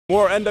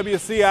More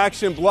NWC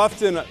action.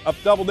 Bluffton up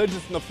double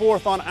digits in the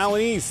fourth on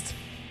Allen East.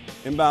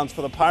 Inbounds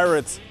for the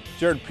Pirates.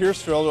 Jared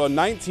Piercefield,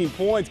 19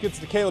 points, gets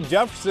to Caleb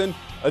Jefferson.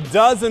 A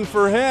dozen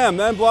for him.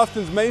 Then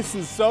Bluffton's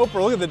Mason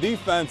Soper. Look at the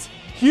defense.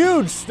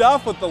 Huge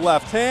stuff with the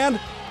left hand.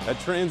 That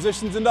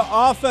transitions into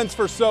offense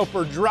for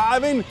Soper.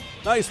 Driving.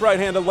 Nice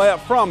right-handed layup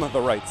from the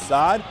right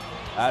side.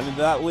 Adding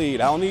to that lead.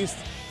 Allen East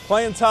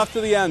playing tough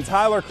to the end.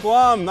 Tyler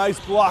Klum,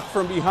 nice block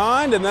from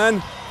behind. And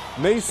then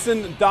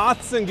Mason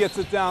Dotson gets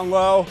it down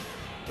low.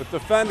 With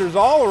defenders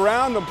all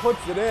around him,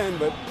 puts it in,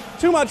 but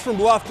too much from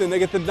Bluffton. They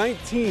get the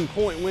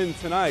 19-point win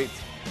tonight,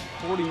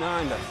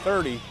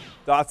 49-30.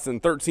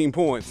 Dotson, 13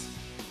 points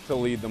to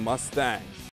lead the Mustangs.